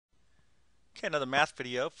Okay, another math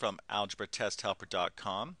video from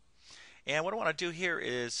algebratesthelper.com. And what I want to do here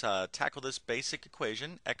is tackle this basic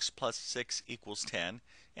equation, x plus 6 equals 10.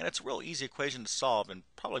 And it's a real easy equation to solve, and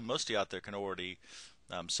probably most of you out there can already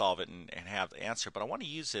solve it and have the answer. But I want to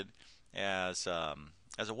use it as a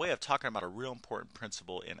way of talking about a real important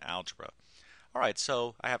principle in algebra. All right,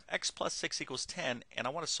 so I have x plus 6 equals 10, and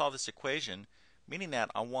I want to solve this equation, meaning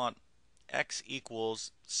that I want x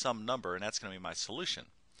equals some number, and that's going to be my solution.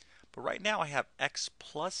 But right now I have x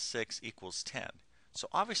plus 6 equals 10. So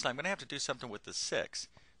obviously I'm going to have to do something with the 6.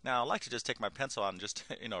 Now I like to just take my pencil out and just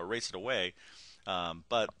erase it away,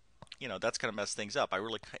 but that's going to mess things up. I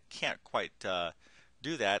really can't quite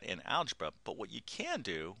do that in algebra. But what you can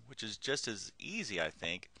do, which is just as easy I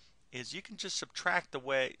think, is you can just subtract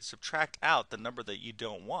out the number that you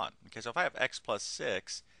don't want. Okay, so if I have x plus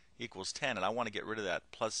 6 equals 10 and I want to get rid of that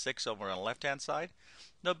plus 6 over on the left hand side,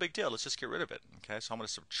 no big deal, let's just get rid of it. Okay, so I'm going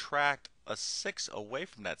to subtract a 6 away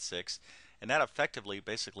from that 6, and that effectively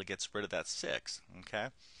basically gets rid of that 6. Okay,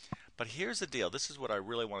 but here's the deal, this is what I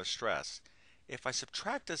really want to stress. If I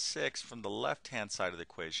subtract a 6 from the left hand side of the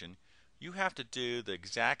equation, you have to do the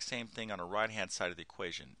exact same thing on the right hand side of the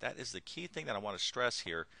equation. That is the key thing that I want to stress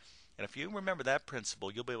here, and if you remember that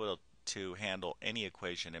principle, you'll be able to handle any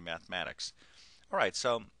equation in mathematics. Alright,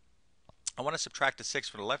 so I want to subtract a 6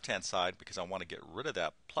 from the left hand side because I want to get rid of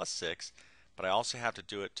that plus 6, but I also have to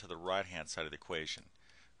do it to the right hand side of the equation.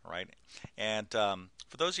 All right, and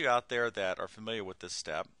for those of you out there that are familiar with this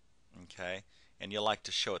step, okay, and you like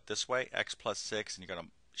to show it this way, x plus 6, and you're going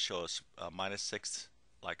to show us minus 6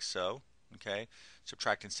 like so, okay,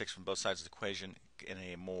 subtracting 6 from both sides of the equation in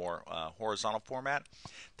a more horizontal format.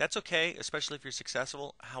 That's okay, especially if you're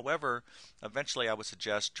successful. However, eventually I would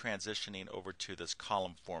suggest transitioning over to this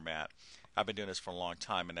column format. I've been doing this for a long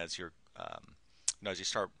time, and as you're, as you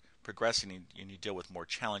start progressing and you deal with more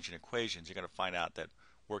challenging equations, you're going to find out that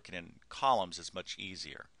working in columns is much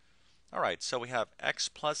easier. All right, so we have x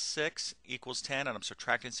plus 6 equals 10, and I'm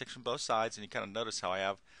subtracting 6 from both sides, and you kind of notice how I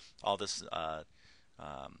have all this, the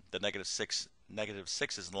negative 6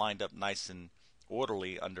 is lined up nice and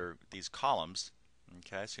orderly under these columns.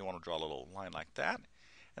 Okay, so you want to draw a little line like that.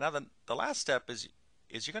 And now the last step is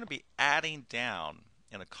you're going to be adding down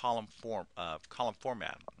in a column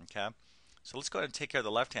format. Okay, so let's go ahead and take care of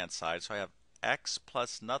the left hand side. So I have x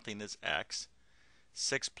plus nothing is x,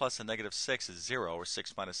 6 plus a negative 6 is 0, or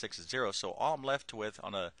 6 minus 6 is 0. So all I'm left with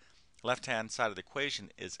on the left hand side of the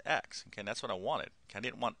equation is x. Okay, and that's what I wanted. Okay, I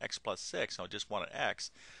didn't want x plus 6, I just wanted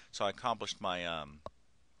x. So I accomplished my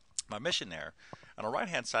my mission there. On the right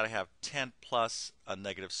hand side I have 10 plus a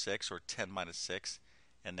negative 6, or 10 minus 6,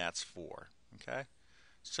 and that's 4. Okay,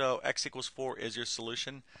 so x equals 4 is your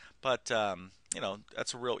solution, but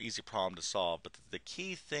that's a real easy problem to solve. But the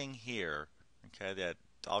key thing here, okay, that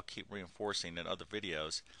I'll keep reinforcing in other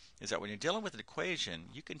videos, is that when you're dealing with an equation,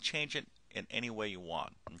 you can change it in any way you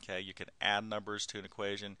want. Okay, you can add numbers to an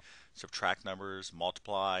equation, subtract numbers,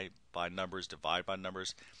 multiply by numbers, divide by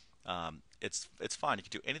numbers. It's fine. You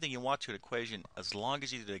can do anything you want to an equation as long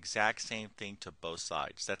as you do the exact same thing to both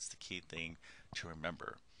sides. That's the key thing to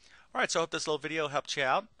remember. All right, so I hope this little video helped you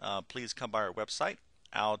out. Please come by our website,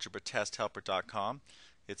 algebratesthelper.com.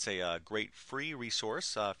 It's a great free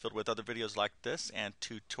resource filled with other videos like this and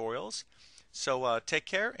tutorials. So take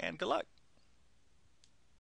care and good luck.